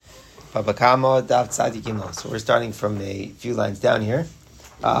Baba Kama Daf Tzadi Gimel. So we're starting from a few lines down here,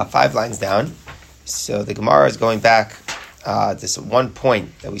 5 lines down. So the Gemara is going back this one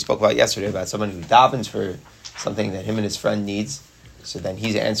point that we spoke about yesterday about someone who davens for something that him and his friend needs. So then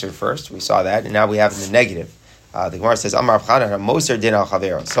he's answered first. We saw that, and now we have in the negative. The Gemara says, Amar Avchana Moser Din al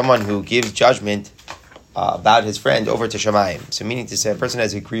Chavero, someone who gives judgment about his friend over to Shamayim. So meaning to say, a person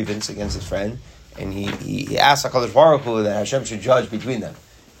has a grievance against his friend, and he asks HaKadosh Baruch Hu that Hashem should judge between them.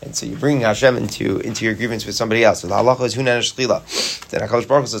 And so you're bringing Hashem into your grievance with somebody else. So the halacha is hunan shchila. Then HaKadosh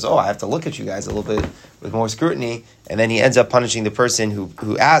Baruch Hu says, I have to look at you guys a little bit with more scrutiny, and then he ends up punishing the person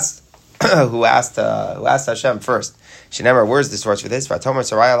who asked who asked Hashem first. Shenemar, where's the source for this? V'atomer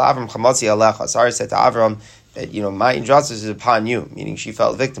Sarai al Avram chamatzi alecha. Sarai said to Avram that my injustice is upon you, meaning she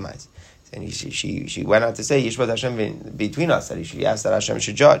felt victimized. And she went on to say, Yishvat Hashem between us, that she asked that Hashem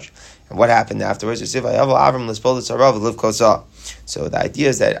should judge. And what happened afterwards? So the idea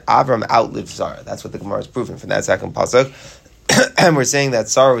is that Avram outlived Sarah. That's what the Gemara is proving from that second pasuk. And we're saying that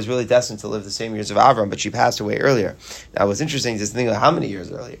Sarah was really destined to live the same years of Avram, but she passed away earlier. Now what's interesting is to think of how many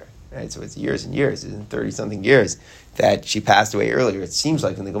years earlier. Right? So it's years and years, it's 30-something years that she passed away earlier. It seems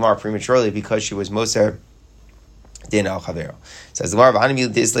like in the Gemara prematurely because she was Moser Din al Chavero. Says the Gemara, but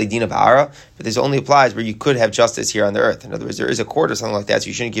this only applies where you could have justice here on the earth. In other words, there is a court or something like that, so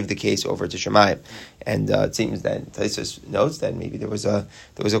you shouldn't give the case over to Shemayim. And it seems that Taisus notes that maybe there was a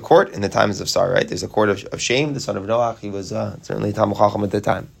court in the times of Sarah, right? There's a court of Shem, the son of Noach. He was certainly Talmid Chacham at the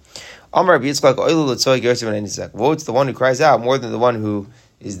time. Amar Yitzchak, woe to the one who cries out more than the one who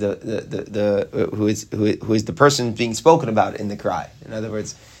is who is the person being spoken about in the cry. In other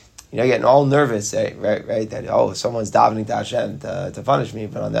words, getting all nervous, right? That someone's davening to Hashem to punish me,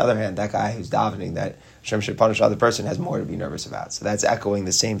 but on the other hand, that guy who's davening that Hashem should punish the other person has more to be nervous about. So that's echoing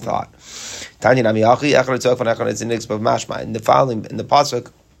the same thought. In the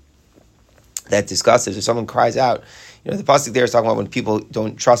pasuk that discusses if someone cries out, the pasuk there is talking about when people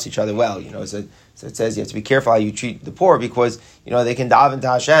don't trust each other well. So it says you have to be careful how you treat the poor because they can daven to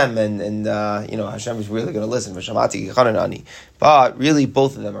Hashem and Hashem is really going to listen. But really,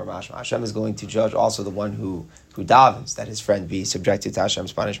 both of them are mashma. Hashem is going to judge also the one who davens that his friend be subjected to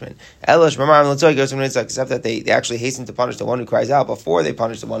Hashem's punishment. Except that they actually hasten to punish the one who cries out before they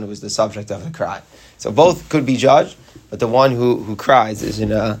punish the one who is the subject of the cry. So both could be judged, but the one who cries is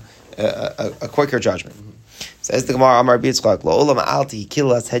in a quicker judgment. Says the Gemara, Amar Bitzchak, Lo'olam alti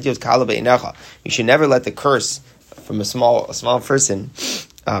kilas hedyot kala be'inecha. You should never let the curse from a small person,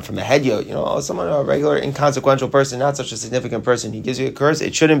 from a hedyot, someone, a regular inconsequential person, not such a significant person, he gives you a curse,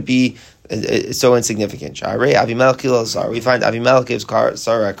 it shouldn't be so insignificant. We find Avimelech gives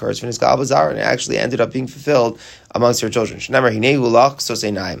Sarah a curse from his Kalbazar, and it actually ended up being fulfilled amongst her children. So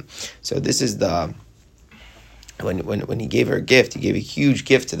this is the When he gave her a gift, he gave a huge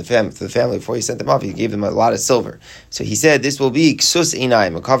gift to the family before he sent them off. He gave them a lot of silver. So he said, this will be ksus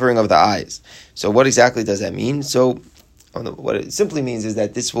inaim, a covering of the eyes. So what exactly does that mean? So what it simply means is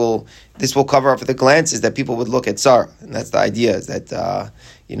that this will cover up for the glances that people would look at Sarah, and that's the idea. Is that that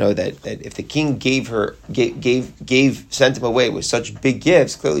if the king sent him away with such big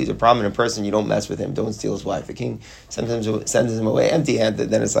gifts, clearly he's a prominent person. You don't mess with him. Don't steal his wife. The king sometimes sends him away empty-handed.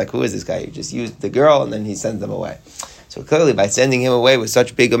 Then it's like, who is this guy? He just used the girl, and then he sends them away. So clearly, by sending him away with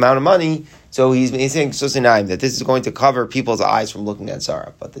such big amount of money, so he's saying Susinaim, that this is going to cover people's eyes from looking at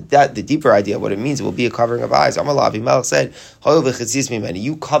Sarah. But the deeper idea, what it means, it will be a covering of eyes. Amar Avimelech said,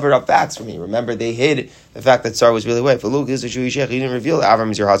 you covered up facts for me. Remember, they hid the fact that Sarah was really away. You didn't reveal that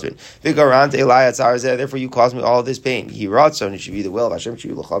Avram is your husband. Therefore, you caused me all of this pain. He wrote, so it should be the will of Hashem,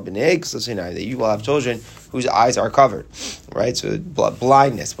 that you will have children whose eyes are covered. Right? So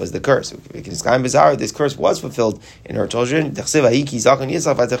blindness was the curse. This curse was fulfilled in her children.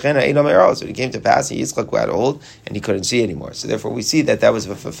 So it came to pass, Yitzchak got old, and he couldn't see anymore. So therefore we see that was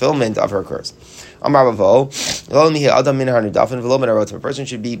a fulfillment of her curse. A person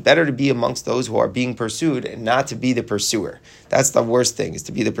should be better to be amongst those who are being pursued and not to be the pursuer. That's the worst thing, is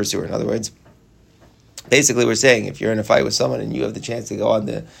to be the pursuer. In other words, basically we're saying if you're in a fight with someone and you have the chance to go on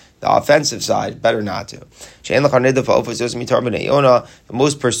the offensive side, better not to. The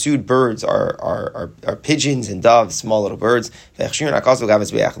most pursued birds are pigeons and doves, small little birds. Those are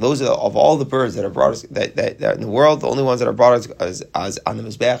of all the birds that are brought that in the world, the only ones that are brought as on the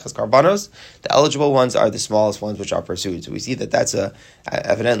mizbeach as karbanos. The eligible ones are the smallest ones which are pursued. So we see that that's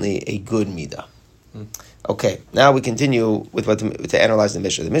evidently a good midah. Okay, now we continue with to analyze the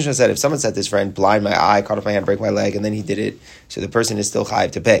Mishnah. The Mishnah said if someone said to his friend, blind my eye, cut off my hand, break my leg, and then he did it, so the person is still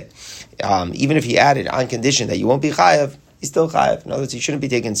chayiv to pay. Even if he added on condition that you won't be chayiv, he's still chayiv. In other words, he shouldn't be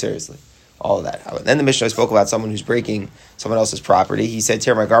taken seriously. all of that. And then the Mishnah spoke about someone who's breaking someone else's property. He said,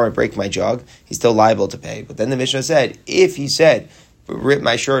 tear my garment, break my jug. He's still liable to pay. But then the Mishnah said, if he said, rip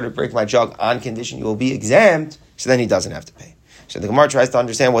my shirt or break my jug on condition you will be exempt, so then he doesn't have to pay. So the Gemara tries to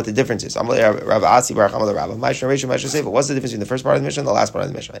understand what the difference is. What's the difference between the first part of the Mishnah and the last part of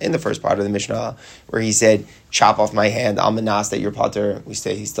the Mishnah? In the first part of the Mishnah, where he said, chop off my hand, Amanas, that you're pater, we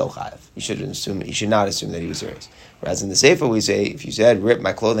say he's still chayav. You should not assume that he was serious. Whereas in the Sefer, we say, if you said, rip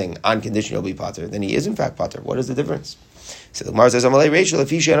my clothing on condition you'll be pater, then he is in fact pater. What is the difference? So the Gemara says,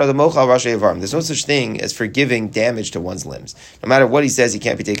 there's no such thing as forgiving damage to one's limbs. No matter what he says, he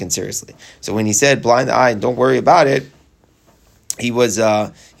can't be taken seriously. So when he said, blind eye, and don't worry about it, he was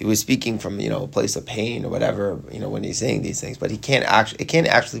speaking from a place of pain or whatever when he's saying these things, but it can't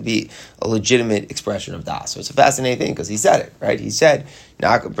actually be a legitimate expression of das. So it's a fascinating thing because he said it right. He said,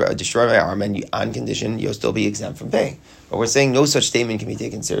 "Not destroy my arm, and on condition you'll still be exempt from paying." But we're saying no such statement can be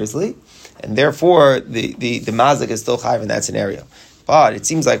taken seriously, and therefore the mazik is still chayav in that scenario. But it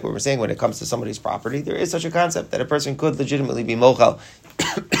seems like what we're saying when it comes to somebody's property, there is such a concept that a person could legitimately be mochel.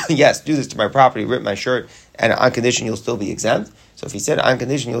 Yes, do this to my property, rip my shirt, and on condition you'll still be exempt. So if he said on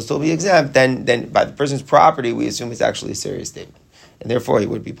condition you'll still be exempt, then by the person's property we assume it's actually a serious statement, and therefore he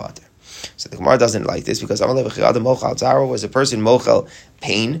would be pater. So the Gemara doesn't like this because was a person mochel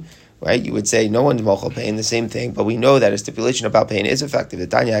pain. Right, you would say no one's mochel pain, the same thing, but we know that a stipulation about pain is effective.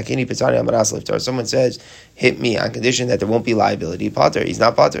 Someone says, hit me on condition that there won't be liability, pater. He's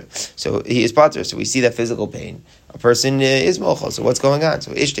not pater. So he is pater. So we see that physical pain, a person is mochel. So what's going on?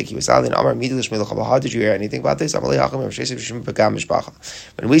 So Ishtik, he was silent. Amar how did you hear anything about this? When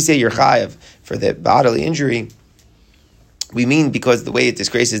we say you're chayav for the bodily injury, we mean because the way it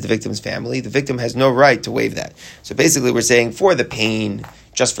disgraces the victim's family, the victim has no right to waive that. So basically we're saying for the pain,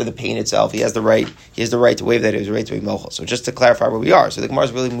 just for the pain itself, he has the right to waive that, he has the right to be mochel. So just to clarify where we are, so the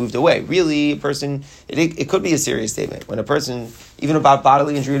Gemara's really moved away. Really, a person, it could be a serious statement. When a person, even about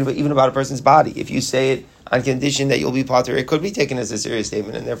bodily injury, even about a person's body, if you say it on condition that you'll be pater, it could be taken as a serious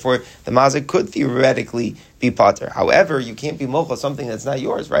statement, and therefore the mazik could theoretically be pater. However, you can't be mochel something that's not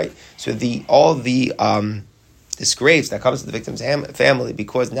yours, right? So all the disgrace that comes to the victim's family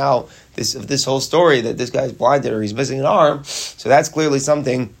because now this whole story that this guy's blinded or he's missing an arm, so that's clearly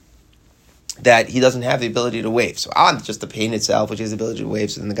something that he doesn't have the ability to waive. So on just the pain itself, which is the ability to waive,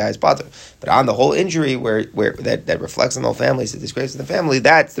 so then the guy's pater. But on the whole injury where that reflects on the whole family, it's a disgrace to the family,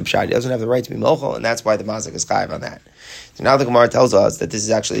 that's the pshat. He doesn't have the right to be mochel, and that's why the mazik is chayav on that. So now the Gemara tells us that this is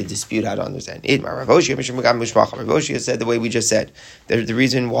actually a dispute how to understand it. Rav Oshia said the way we just said. The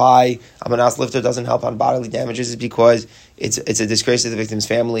reason why Amanas Lifter doesn't help on bodily damages is because it's a disgrace to the victim's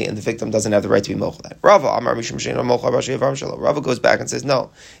family, and the victim doesn't have the right to be mochel. Rava goes back and says,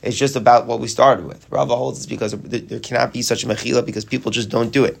 no, it's just about what we started with. Rava holds it's because there cannot be such a mechila because people just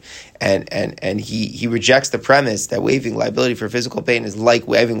don't do it. And he rejects the premise that waiving liability for physical pain is like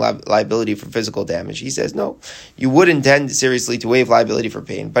waiving liability for physical damage. He says, no, you would intend seriously to waive liability for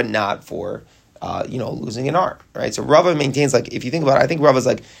pain, but not for losing an arm, right? So Rava maintains, like, if you think about it, I think Rava's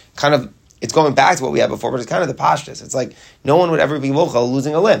like kind of, it's going back to what we had before, but it's kind of the pashtus. It's like no one would ever be mochel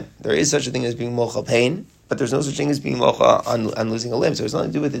losing a limb. There is such a thing as being mochel pain, but there's no such thing as being mochel on losing a limb. So it's nothing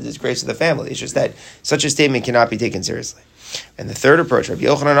to do with the disgrace of the family. It's just that such a statement cannot be taken seriously. And the third approach, Rabbi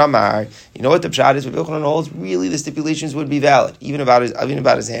Yochanan Amar, you know what the pshat is? Rabbi Yochanan holds really the stipulations would be valid, even about his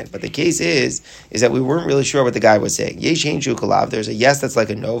hand. But the case is that we weren't really sure what the guy was saying. Yesh hein shu kalav. There's a yes that's like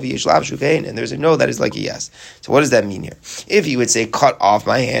a no, yesh lav shu kein, and there's a no that is like a yes. So what does that mean here? If you would say cut off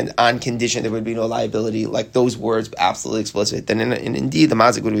my hand on condition there would be no liability, like those words absolutely explicit, then indeed the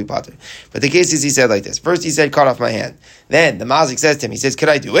mazik would be pater. But the case is he said like this. First he said cut off my hand. Then the mazik says to him, he says, could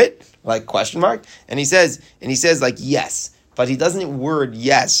I do it? Like question mark? And he says like yes. But he doesn't word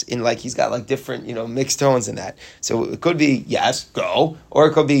yes in like he's got like different, mixed tones in that. So it could be yes, go, or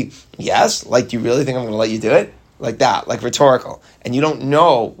it could be yes, like do you really think I'm going to let you do it? Like that, like rhetorical. And you don't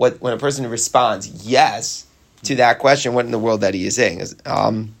know when a person responds yes to that question, what in the world that he is saying.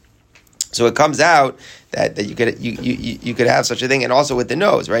 So it comes out that you could have such a thing, and also with the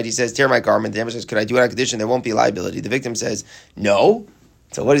no's, right? He says, tear my garment. The Amber says, could I do it on condition there won't be liability? The victim says, no.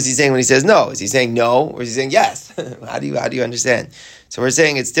 So what is he saying when he says no? Is he saying no, or is he saying yes? How do you understand? So we're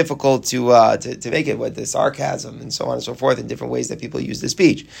saying it's difficult to make it with the sarcasm and so on and so forth in different ways that people use the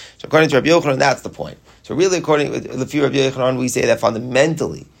speech. So according to Rabbi Yochanan, that's the point. So really, according to the few Rabbi Yochanan, we say that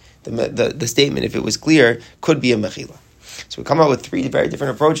fundamentally the statement, if it was clear, could be a mechila. So we come up with three very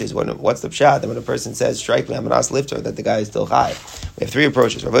different approaches. What's the pshat? That when a person says, strike me, I'm an as lifter, that the guy is still high. We have three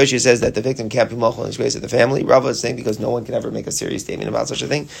approaches. Rav Oshia says that the victim can't be mochel in disgrace of the family. Rava is saying because no one can ever make a serious statement about such a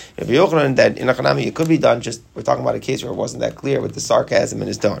thing. Rav Yochanan, that in Achanami it could be done, just we're talking about a case where it wasn't that clear with the sarcasm in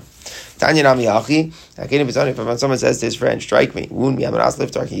his tone. Tanya Nami Achi, if someone says to his friend, strike me, wound me, I'm an as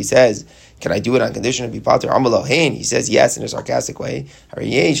lifter, he says, can I do it on condition to be pater? He says yes in a sarcastic way.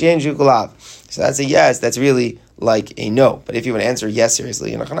 So that's a yes, that's really like a no. But if you would answer yes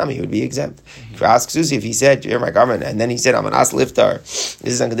seriously in a chanami, he would be exempt. If you ask Susi, if he said, you're my garment, and then he said, I'm an as liftar,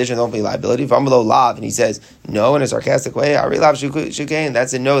 this is on condition don't be liability. If I'm below lav, and he says no in a sarcastic way, that's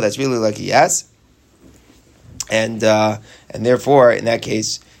a no, that's really like a yes. And therefore, in that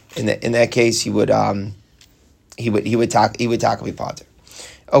case, he would talk be pater.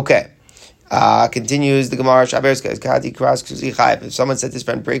 Okay. Continues the Gemara. If someone said to his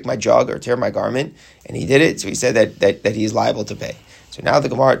friend, break my jug or tear my garment, and he did it, so he said that he's liable to pay. So now the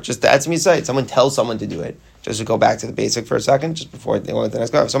Gemara, just that's me say, someone tells someone to do it. Just to go back to the basic for a second, just before they go into the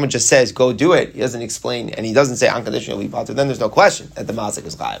next one. If someone just says, go do it, he doesn't explain, and he doesn't say unconditionally pater, then there's no question that the mazik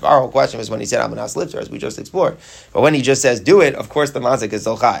is chayiv. Our whole question was when he said, I'm an as lifter, as we just explored. But when he just says, do it, of course the mazik is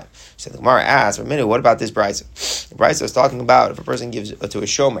still chayiv. So the Gemara asks, for a minute, what about this brisa? The brisa is talking about if a person gives to a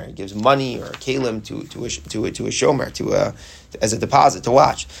shomer, he gives money or a kalim to a shomer, as a deposit to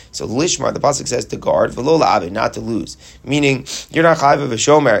watch. So lishmar, the pasuk says to guard, v'lo la'abe, not to lose. Meaning, you're not chayiv of a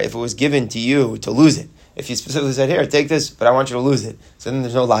shomer if it was given to you to lose it. If you specifically said, here, take this, but I want you to lose it. So then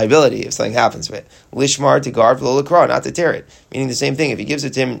there's no liability if something happens to it. Lishmar to guard, v'lo l'kra, not to tear it. Meaning the same thing. If he gives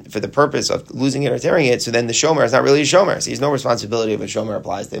it to him for the purpose of losing it or tearing it, so then the shomer is not really a shomer. So he's no responsibility if a shomer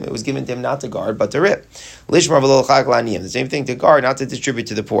applies to him. It was given to him not to guard, but to rip. Lishmar v'lo l'chak la'aniyim. The same thing to guard, not to distribute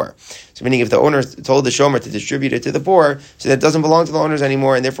to the poor. So meaning if the owner told the shomer to distribute it to the poor, so that doesn't belong to the owners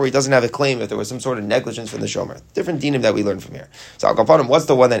anymore, and therefore he doesn't have a claim if there was some sort of negligence from the shomer. Different dinim that we learn from here. So Al Kapanim, what's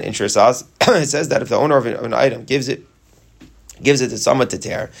the one that interests us? It says that if the owner of an item gives it to someone to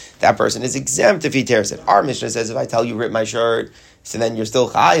tear, that person is exempt if he tears it. Our Mishnah says if I tell you rip my shirt, so then you're still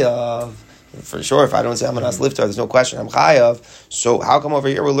chayav. For sure, if I don't say I'm an as liftar, there's no question I'm chayav. So how come over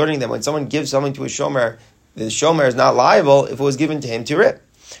here we're learning that when someone gives something to a shomer, the shomer is not liable if it was given to him to rip?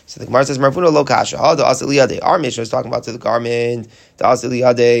 So the Gemara says, Marfuna lo kasha. Our Mishnah is talking about to the garment. The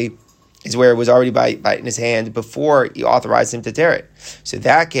asiliyade is where it was already by in his hand before he authorized him to tear it. So in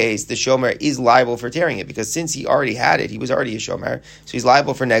that case, the shomer is liable for tearing it because since he already had it, he was already a shomer, so he's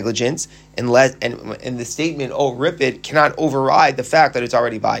liable for negligence. And the statement, "Oh, rip it," cannot override the fact that it's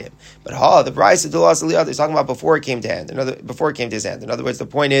already by him. But the brisa is talking about before it came to hand. Before it came to his hand. In other words, the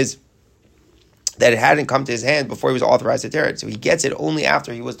point is that it hadn't come to his hand before he was authorized to tear it. So he gets it only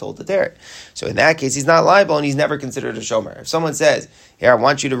after he was told to tear it. So in that case, he's not liable and he's never considered a shomer. If someone says, here, I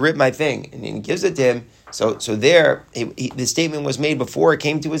want you to rip my thing, and he gives it to him, so there, the statement was made before it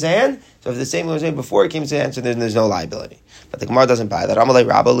came to his hand. So if the statement was made before it came to his hand, so then there's no liability. But the Gemara doesn't buy that.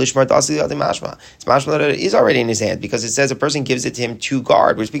 It's mashma that it is already in his hand because it says a person gives it to him to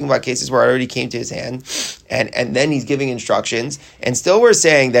guard. We're speaking about cases where it already came to his hand, and then he's giving instructions, and still we're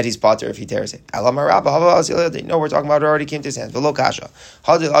saying that he's pater if he tears it. No, we're talking about it already came to his hand. Our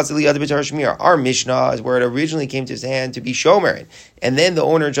Mishnah is where it originally came to his hand to be shomer, and then the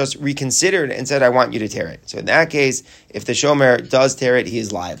owner just reconsidered and said, I want you to tear it. So in that case, if the shomer does tear it, he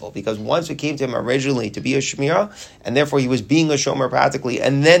is liable. Because once it came to him originally to be a shmira, and therefore he was being a shomer practically,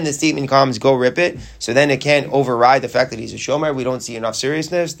 and then the statement comes, go rip it, so then it can't override the fact that he's a shomer. We don't see enough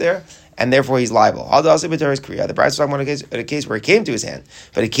seriousness there, and therefore he's liable. The Brisa is talking about a case where it came to his hand,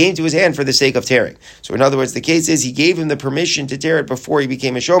 but it came to his hand for the sake of tearing. So in other words, the case is he gave him the permission to tear it before he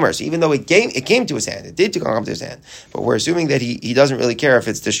became a shomer. So even though it came to his hand, it did come to his hand, but we're assuming that he doesn't really care if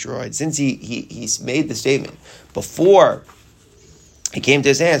it's destroyed. Since he's made the statement before it came to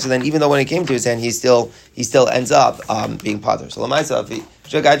his hand, so then even though when it came to his hand, he still ends up being pater. So Lamaisa,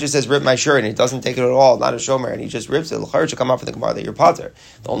 if a guy just says rip my shirt and he doesn't take it at all, not a shomer, and he just rips it, l'chayr should come out from the Gemara that you're pater.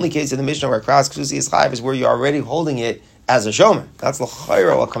 The only case in the Mishnah where kras ksusi is chayiv is where you're already holding it as a shomer. That's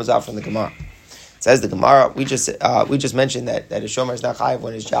l'chayr what comes out from the Gemara. Says the Gemara, we just mentioned that a shomer is not chayiv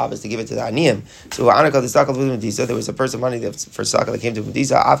when his job is to give it to the aniyim. So there was a person money for sukkah that came to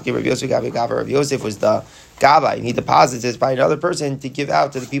Medisa. Afki Rav Yosef Rav Yosef was the gaba, and he deposits it by another person to give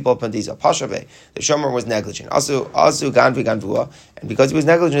out to the people of Medisa. Pashabe, the shomer was negligent. Also ganvi ganvua, and because he was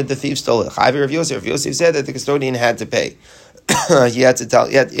negligent, the thief stole it. Chayiv Rav Yosef. Rav Yosef said that the custodian had to pay. he had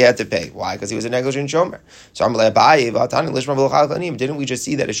to pay. Why? Because he was a negligent shomer. So I'm like, didn't we just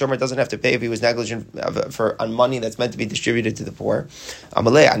see that a shomer doesn't have to pay if he was negligent on money that's meant to be distributed to the poor? I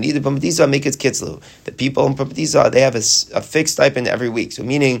need the Pamadisa make it kitzlu. The people in Pamadisa, they have a fixed stipend every week. So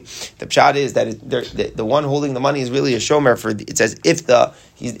meaning the pshat is that the one holding the money is really a shomer for. It's as if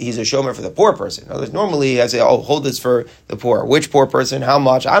he's a shomer for the poor person. In other words, normally I say, hold this for the poor. Which poor person? How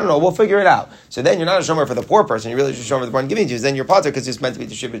much? I don't know. We'll figure it out. So then you're not a shomer for the poor person. You're really just a shomer for the one giving to you. Then you're potter because it's meant to be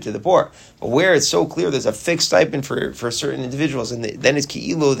distributed to the poor. But where it's so clear, there's a fixed stipend for certain individuals, and then it's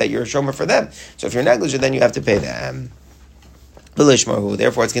ki'ilu that you're a shomer for them. So if you're negligent, then you have to pay them.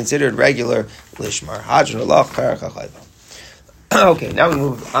 Therefore, it's considered regular lishmar. Okay, now we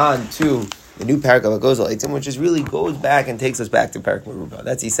move on to the new parak of Agozal Eitzim, which really goes back and takes us back to Parak Meruba.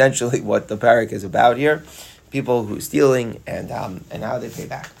 That's essentially what the parak is about here. People who are stealing and how they pay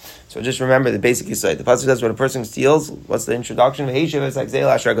back. So just remember the basic insight. The pasuk says when a person steals, what's the introduction? You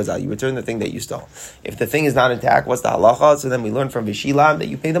return the thing that you stole. If the thing is not intact, what's the halacha? So then we learn from Vishilam that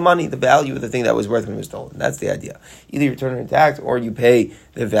you pay the money, the value of the thing that was worth when it was stolen. That's the idea. Either you return it intact or you pay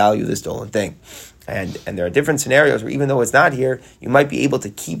the value of the stolen thing. And there are different scenarios where even though it's not here, you might be able to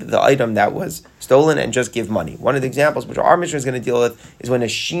keep the item that was stolen and just give money. One of the examples, which our mission is going to deal with, is when a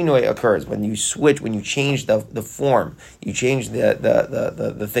shinoi occurs, when you switch, when you change the form, you change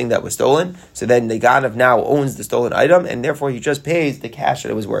the thing that was stolen, so then the ganav now owns the stolen item, and therefore he just pays the cash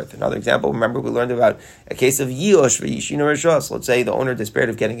that it was worth. Another example, remember we learned about a case of yosh for yishino rishos. Let's say the owner despaired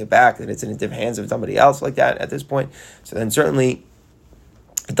of getting it back, and it's in the hands of somebody else like that at this point. So then certainly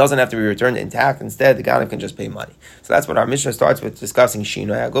it doesn't have to be returned intact. Instead, the ganav can just pay money. So that's what our Mishnah starts with, discussing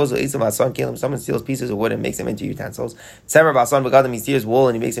shinoi. Someone steals pieces of wood and makes them into utensils. He steals wool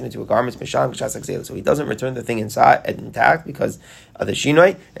and he makes it into a garment. So he doesn't return the thing inside intact because of the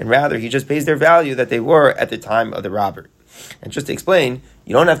shinoi, and rather he just pays their value that they were at the time of the robbery. And just to explain,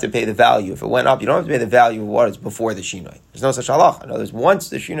 you don't have to pay the value. If it went up, you don't have to pay the value of what is before the shinoi. There's no such halacha. In other words, once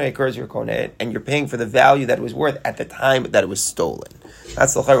the shinoi occurs, you're koneh, and you're paying for the value that it was worth at the time that it was stolen.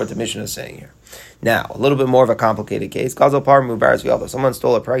 That's what the Mishnah is saying here. Now, a little bit more of a complicated case. Someone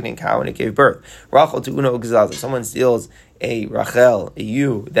stole a pregnant cow and it gave birth. Someone steals a Rachel, a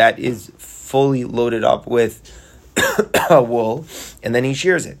ewe, that is fully loaded up with wool, and then he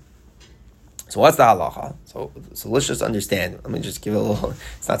shears it. So what's the halacha? So let's just understand. Let me just give it a little.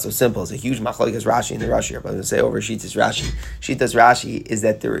 It's not so simple. It's a huge machlokes Rashi in the Rashi here, but I'm going to say over Shitas Rashi. Shitas Rashi is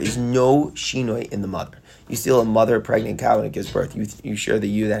that there is no shinoi in the mother. You steal a mother pregnant cow and it gives birth. You share the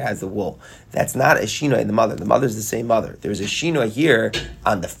ewe that has the wool. That's not a shinoi in the mother. The mother's the same mother. There's a shinoi here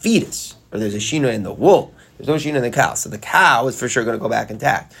on the fetus, or there's a shinoi in the wool. There's no shinoi in the cow. So the cow is for sure going to go back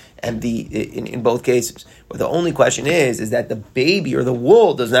intact. And in both cases. But the only question is that the baby or the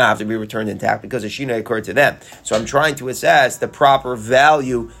wool does not have to be returned intact because a shinoi occurred to them. So I'm trying to assess the proper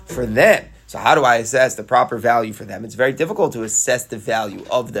value for them. So how do I assess the proper value for them? It's very difficult to assess the value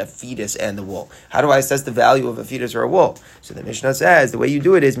of the fetus and the wool. How do I assess the value of a fetus or a wool? So the Mishnah says the way you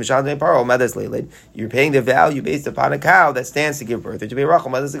do it is you're paying the value based upon a cow that stands to give birth, or to be rachel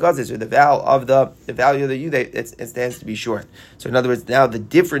madas legazis, or the value of the ewe that it stands to be short. So in other words, now the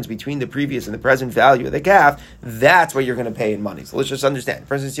difference between the previous and the present value of the calf, that's what you're going to pay in money. So let's just understand. The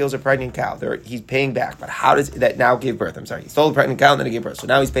person steals a pregnant cow. He's paying back, but how does that now give birth? He stole a pregnant cow and then he gave birth. So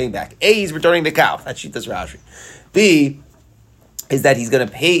now he's paying back. A, he's returning the cow. That's Shitas Rashi. B is that he's going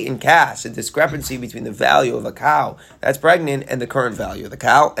to pay in cash the discrepancy between the value of a cow that's pregnant and the current value of the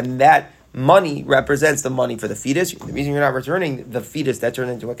cow, and that money represents the money for the fetus. The reason you're not returning the fetus that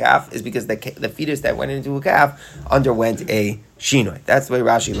turned into a calf is because the fetus that went into a calf underwent a shinoi. That's the way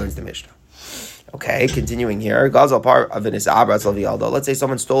Rashi learns the Mishnah. Okay, continuing here. Gazal part of an isabra. Let's say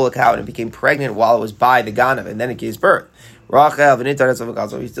someone stole a cow and it became pregnant while it was by the ganav, and then it gives birth. Rachel,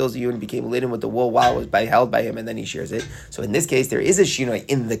 he steals you and became laden with the wool while it was held by him, and then he shears it. So in this case, there is a shinoi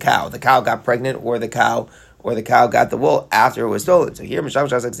in the cow. The cow got pregnant, or the cow got the wool after it was stolen. So here,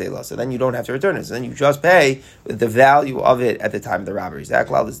 so then you don't have to return it. So then you just pay with the value of it at the time of the robbery. This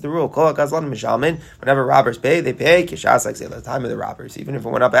is the rule. Whenever robbers pay, they pay at the time of the robbery. So even if it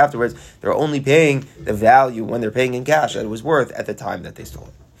went up afterwards, they're only paying the value when they're paying in cash that it was worth at the time that they stole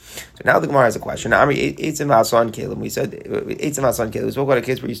it. So now the Gemara has a question. We said we spoke about a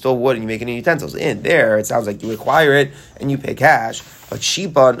case where you stole wood and you make any utensils. In there, it sounds like you acquire it and you pay cash, but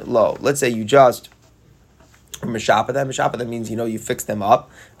shipan low. Let's say you just Meshapa that means you fix them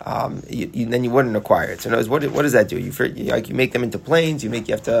up, then you wouldn't acquire it. So in other words, what does that do? You make them into planes. You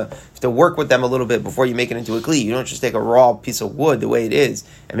have to work with them a little bit before you make it into a kli. You don't just take a raw piece of wood the way it is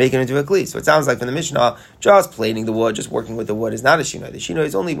and make it into a kli. So it sounds like from the Mishnah, just plating the wood, just working with the wood is not a shinoi. The shinoi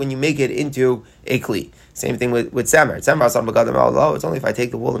is only when you make it into a kli. Same thing with semer. It's only if I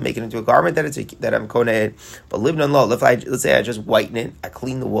take the wool and make it into a garment that I'm koneh. But livnon lo. Let's say I just whiten it, I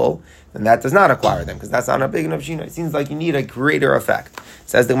clean the wool, then that does not acquire them because that's not a big Shino of Shino. It seems like you need a greater effect.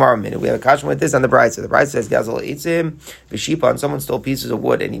 Says the Gemara a minute. We have a question with this on the Bride. So the Bride says, Gazel Eitzim, Vishipa, and someone stole pieces of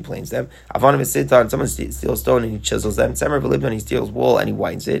wood and he planes them. Avanim Visita, and someone steals stone and he chisels them. Semer Velibnon, he steals wool and he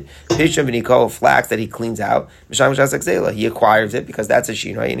whitens it. Pisham Viniko, flax that he cleans out. Misham Shasak he acquires it because that's a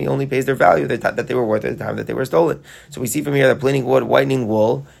Shino, and he only pays their value that they were worth at the time that they were stolen. So we see from here that planing wood, whitening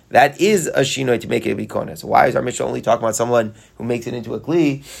wool, that is a shinoi to make it a bikona. So why is our Mishnah only talking about someone who makes it into a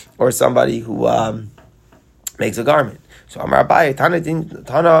kli or somebody who makes a garment? So Amar Abaye, Tana Didan,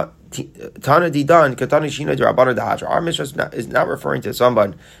 Katana Shino de Rabbana Dahadra. Our Mishnah is not referring to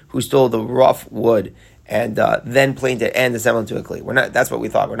someone who stole the rough wood and then planed it and assembled it into a kli. That's what we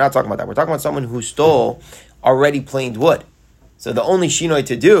thought. We're not talking about that. We're talking about someone who stole already planed wood. So the only shinoi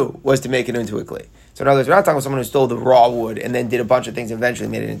to do was to make it into a kli. So in other words, we're not talking about someone who stole the raw wood and then did a bunch of things and eventually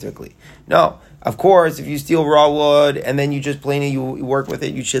made it into a kli. No. Of course, if you steal raw wood and then you just plane it, you work with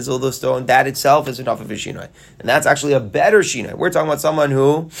it, you chisel the stone, that itself is enough of a shinoi. And that's actually a better shinoi. We're talking about someone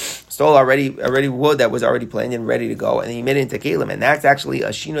who stole already wood that was already planed and ready to go, and then he made it into kelim. And that's actually a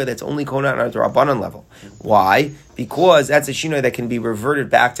shinoi that's only konat on a Rabbanan level. Why? Because that's a shinoi that can be reverted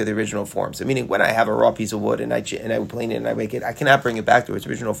back to the original form. So meaning when I have a raw piece of wood and I plane it and I make it, I cannot bring it back to its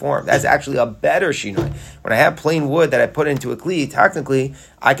original form. That's actually a better shinoi. When I have plain wood that I put into a kli, technically,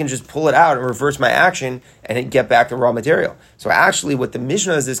 I can just pull it out and reverse my action and get back the raw material. So actually what the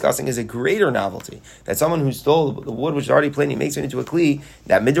Mishnah is discussing is a greater novelty. That someone who stole the wood which is already plain, he makes it into a kli,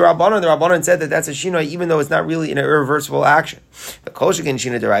 that midrabanan, the Rabbanan said that that's a shinoi, even though it's not really an irreversible action. The koshikin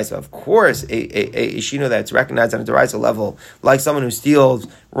shina deraisa, of course, a shino that's recognized on a deraisa level, like someone who steals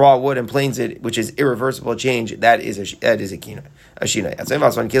raw wood and planes it, which is irreversible change, that is a kina, a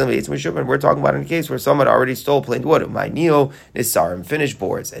shinoi. We're talking about in a case where someone already stole planed wood. My neo nisarim, finished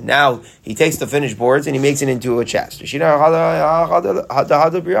boards, and now he takes the finished boards and he makes it into a chest. That's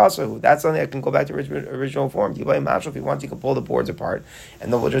something that can go back to original form. You buy a match if you want, you can pull the boards apart,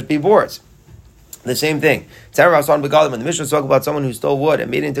 and they'll just be boards. The same thing. When the Mishnah talk about someone who stole wood and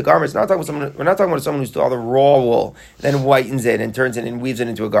made it into garments, we're not talking about someone who stole the raw wool, then whitens it and turns it and weaves it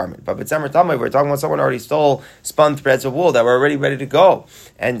into a garment. But we're talking about someone who already stole spun threads of wool that were already ready to go,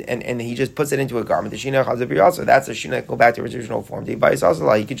 and he just puts it into a garment. The Shina Chazabir, that's a Shina go back to original form. He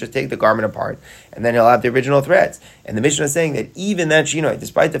could just take the garment apart, and then he'll have the original threads. And the Mishnah is saying that even that Shina,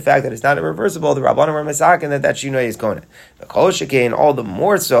 despite the fact that it's not irreversible, the Rabbanan were masakin that Shina is kona. The Kol Shekain, all the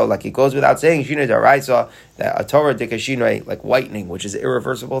more so, like it goes without saying, Shina Daraisa, that a Torah dikashinoi, like whitening, which is an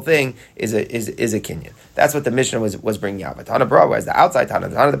irreversible thing, is a kinyan. That's what the Mishnah was bringing out. But Tana Bra, whereas the outside Tana,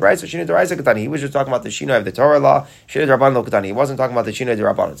 the Tana the Brisa, Shina Daraisa Katani, he was just talking about the Shina of the Torah law, Shina Daraban Lo Katani. He wasn't talking about the Shina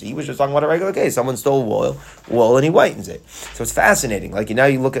Daraban. So he was just talking about a regular case. Someone stole wool and he whitens it. So it's fascinating. Like now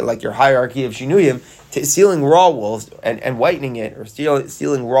you look at like your hierarchy of Shinuyim, stealing raw wool and whitening it, or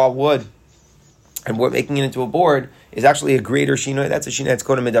stealing raw wood and we're making it into a board is actually a greater shinoi. That's a shinoi that's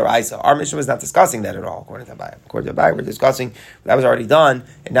kona midaraisa. Our Mishnah was not discussing that at all, according to Abaye. According to Abaye, we're discussing that was already done,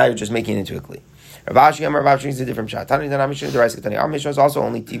 and now you're just making it into a kli. Rav Ashi is a different shot. Our Mishnah is also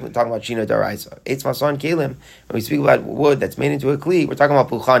only talking about Shina Daraisa. Eitz Mason Kelim, when we speak about wood that's made into a kli, we're talking about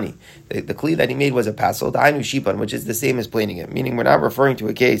Puchani. The kli that he made was a pestle, the Ainu Shipan, which is the same as planing it. Meaning we're not referring to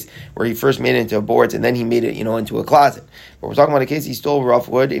a case where he first made it into boards and then he made it, into a closet. But we're talking about a case he stole rough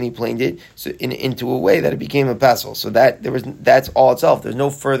wood and he planed it into a way that it became a pestle. So that's all itself. There's no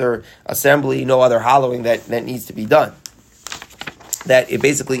further assembly, no other hollowing that needs to be done. That it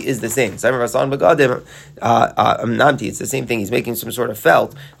basically is the same. It's the same thing. He's making some sort of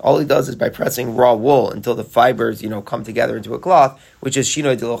felt. All he does is by pressing raw wool until the fibers, come together into a cloth, which is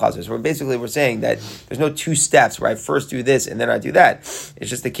shinoi de lo chazor. So we're saying that there's no two steps where I first do this and then I do that.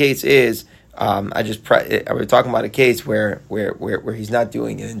 It's just the case is we're talking about a case where he's not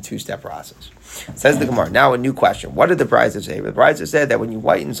doing it in two-step process. Says the Gemara. Now a new question. What did the Brisa say? The Brisa said that when you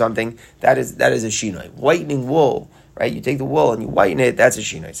whiten something, that is a shinoi. Whitening wool. Right, you take the wool and you whiten it. That's a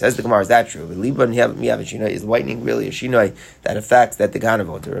shinoi. Says the Gemara, is that true? Liban, you have a shinoi. Is whitening really a shinoi that affects that the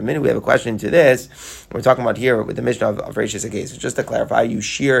ganavot? For a minute, we have a question to this. We're talking about here with the Mishnah of Reishis Agay. So just to clarify, you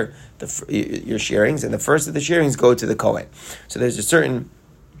shear your shearings, and the first of the shearings go to the Kohen. So there's a certain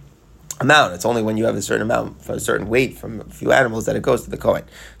amount. It's only when you have a certain amount, for a certain weight from a few animals that it goes to the Kohen.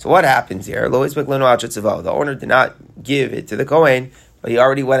 So what happens here? The owner did not give it to the Kohen, but he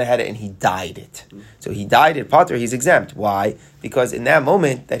already went ahead and he dyed it. So he dyed it, Potter, he's exempt. Why? Because in that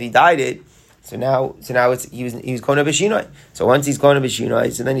moment that he dyed it, so now he was kona b'shinoi. So once he's kona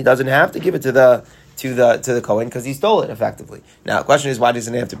b'shinoi, so then he doesn't have to give it to the Kohen because he stole it effectively. Now the question is, why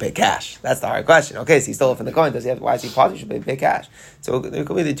doesn't he have to pay cash? That's the hard question. Okay, so he stole it from the Kohen. Why is he Potter? Should pay cash? So there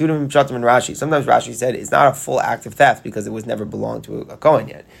could be the two different pshatim in Rashi. Sometimes Rashi said it's not a full act of theft because it was never belonged to a Kohen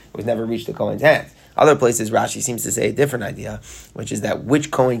yet. It was never reached the Kohen's hands. Other places, Rashi seems to say a different idea, which is that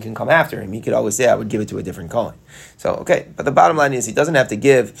which Kohen can come after him. He could always say, I would give it to a different Kohen. So, okay, but the bottom line is he doesn't have to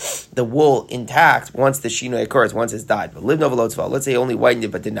give the wool intact once the shinoi occurs, once it's dyed. But live novelotzval, let's say he only whitened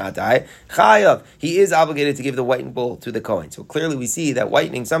it but did not dye. Chayav, he is obligated to give the whitened wool to the Kohen. So clearly we see that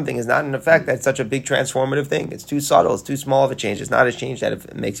whitening something is not an effect that's such a big transformative thing. It's too subtle, it's too small of a change. It's not a change that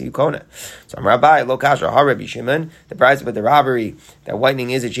it makes you Kohen. So I'm Rabbi, Lo Kasha, Rabbi Shimon, the price with the robbery, that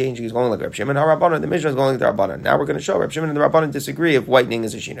whitening is a change, he's going like Rabbi Shimon. Rabbanan, the Mishnah is going like the Rabbanan. Now we're going to show Rabbi Shimon and the Rabbanan disagree if whitening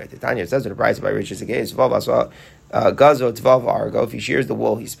is a shinoi. The Tanya says that the price by riches again is Gazo Tvav Argo, if he shears the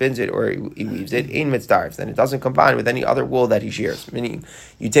wool, he spins it or he weaves it, Ein Mitzdarf, then it doesn't combine with any other wool that he shears. Meaning,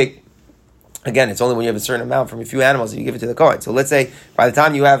 you take, again, it's only when you have a certain amount from a few animals that you give it to the Kohen. So let's say by the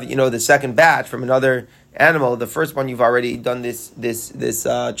time you have, the second batch from another animal, the first one you've already done this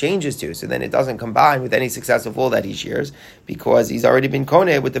changes to, so then it doesn't combine with any successive wool that he shears because he's already been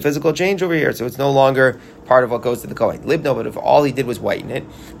koneh with the physical change over here, so it's no longer part of what goes to the Kohen. Libno, but if all he did was whiten it,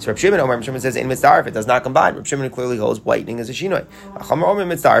 so Reb Shimon says in mitzdarif it does not combine. Reb Shimon clearly holds whitening is a shinoi. Acham Omer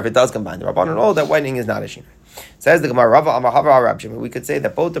mitzdarif it does combine. The Rabbanan hold that whitening is not a shinoi. Says the Gemara, Rava Amar Hava Reb Shimon. We could say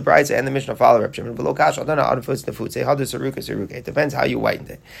that both the Brisa and the Mishnah follow Reb Shimon. Below Kash, I don't know how to put the food. Say Hadu Saruka. It depends how you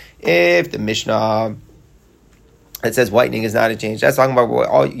whitened it. If the Mishnah it says whitening is not a change, that's talking about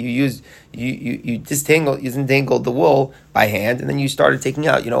all you use. You disentangled the wool by hand, and then you started taking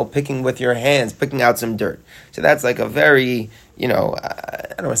out, picking with your hands, picking out some dirt. So that's like a very, I don't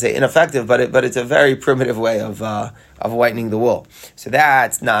want to say ineffective, but it's a very primitive way of whitening the wool. So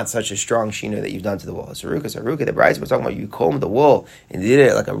that's not such a strong shino that you've done to the wool. Saruka, the Brisa was talking about you combed the wool and did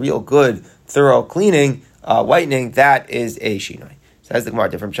it like a real good, thorough cleaning, whitening. That is a shinoi. That's the Gemara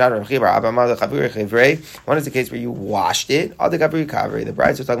different shot. One is the case where you washed it. The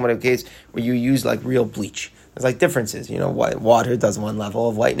Bride was talking about a case where you use like real bleach. There's like differences. Water does one level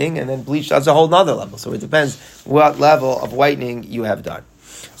of whitening, and then bleach does a whole nother level. So it depends what level of whitening you have done.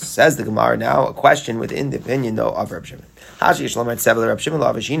 Says the Gemara now, a question within the opinion though of Reb Shimon.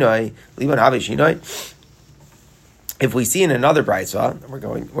 If we see in another brisa,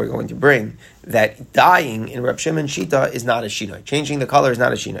 we're going to bring that dyeing in Reb Shimon Shita is not a shinoi. Changing the color is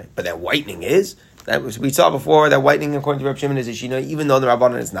not a shinoi, but that whitening is. We saw before that whitening according to Reb Shimon is a shinoi, even though the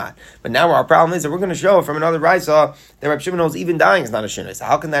Rabbanan is not. But now our problem is that we're going to show from another brisa that Reb Shimon knows even dyeing is not a shinoi. So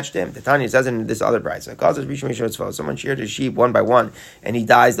how can that stem? The Tanya says in this other brisa, someone sheared his sheep one by one and he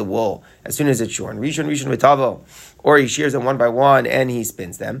dyes the wool as soon as it's shorn. Rishon v'tavo, or he shears them one by one and he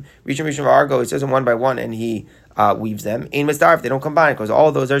spins them. Rishon v'argo, he shears them one by one and he weaves them. Ein mitzdarf, they don't combine because all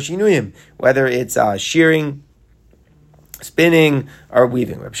of those are shinuyim, whether it's shearing, spinning, or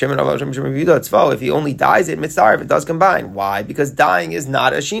weaving. If he only dyes it mitzdarf, it does combine. Why? Because dyeing is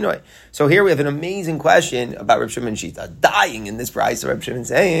not a shinoi. So here we have an amazing question about Reb Shimon Shita. Dyeing in this price, Reb Shimon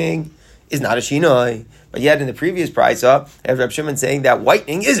saying is not a shinoi. But yet in the previous price, Reb Shimon saying that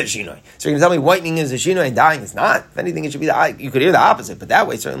whitening is a shinoi. So you're going to tell me whitening is a shinoi and dyeing is not? If anything, it should be you could hear the opposite, but that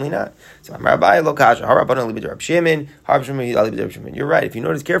way certainly not. So I'm Rabbi Lokasha, Reb Shimon, Reb Shimon. You're right. If you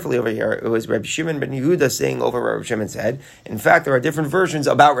notice carefully over here, it was Reb Shimon ben Yehuda saying over what Reb Shimon said. In fact, there are different versions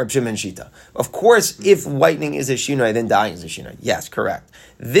about Reb Shimon Shita. Of course, if whitening is a shinoi, then dyeing is a shinoi. Yes, correct.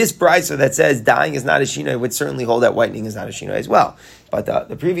 This brisa that says dyeing is not a shinoi would certainly hold that whitening is not a shinoi as well. But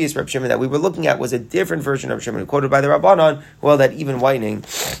the previous Reb Shimon that we were looking at was a different version of Reb Shimon, quoted by the Rabbanan, well, that even whitening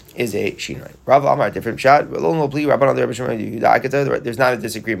is a shinoi. Rav Amar, different shot. I could tell you there's not a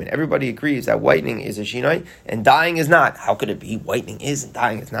disagreement. Everybody agrees that whitening is a shinoi and dyeing is not. How could it be? Whitening is and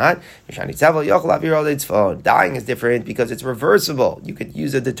dyeing is not. Dyeing is different because it's reversible. You could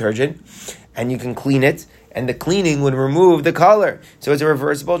use a detergent and you can clean it, and the cleaning would remove the color. So it's a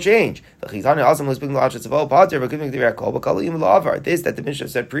reversible change. This that the Mishnah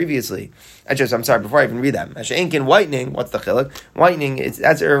said previously. I'm sorry, before I even read that. Whitening, what's the chiluk? Whitening,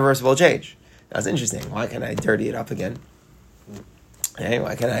 that's a reversible change. That's interesting. Why can't I dirty it up again? Hey,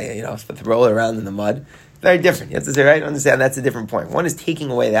 why can't I, throw it around in the mud? Very different. You have to say, right? Understand that's a different point. One is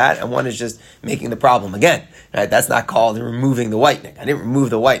taking away that, and one is just making the problem again. Right? That's not called removing the whitening. I didn't remove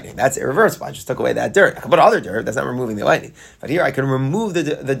the whitening. That's irreversible. I just took away that dirt. I could put other dirt. That's not removing the whitening. But here I can remove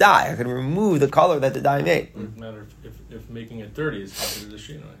the dye. I can remove the color that the dye made. It doesn't matter if making it dirty is considered a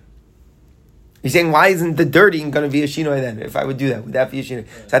shinoi. You're saying, why isn't the dirty going to be a shinoi then? If I would do that, would that be a shinoi?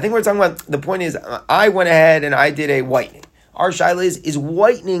 Yeah. So I think we're talking about, the point is, I went ahead and I did a whitening. Our shaila is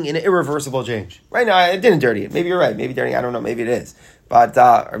whitening an irreversible change. Right now, I didn't dirty it. Maybe you're right. Maybe dirty, I don't know. Maybe it is. But,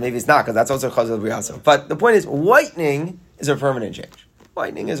 or maybe it's not, because that's also chazal briyaso. But the point is, whitening is a permanent change.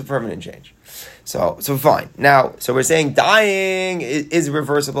 Whitening is a permanent change. So fine. Now, so we're saying dyeing is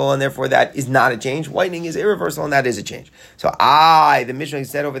reversible, and therefore that is not a change. Whitening is irreversible, and that is a change. So the Mishnah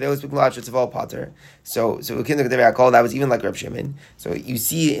said over there was Tzavol Potter. So that was even like Reb Shimon. So you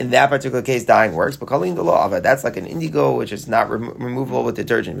see in that particular case, dyeing works, but Kalin the law of it, that's like an indigo, which is not removable with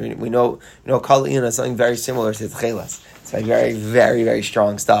detergent. We know Kalin is something very similar to Tchelas. It's like very, very, very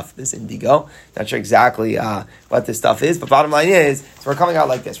strong stuff, this indigo. Not sure exactly what this stuff is, but bottom line is, so we're coming out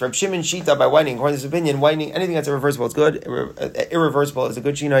like this. Reb Shimon Shita by whitening, according to this opinion, whitening, anything that's irreversible is good, irreversible is a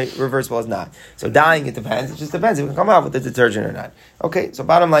good Shina, irreversible is not. So dyeing, it depends. It just depends if we can come out with the detergent or not. Okay, so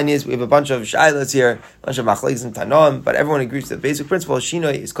bottom line is, we have a bunch of shaylas here, a bunch of machlekes and tanoim, but everyone agrees to the basic principle.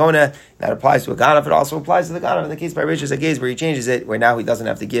 Shina is kona, that applies to a ganav, it also applies to the ganav. In the case by Rishis Agez, where he changes it, where now he doesn't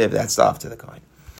have to give that stuff to the kohen.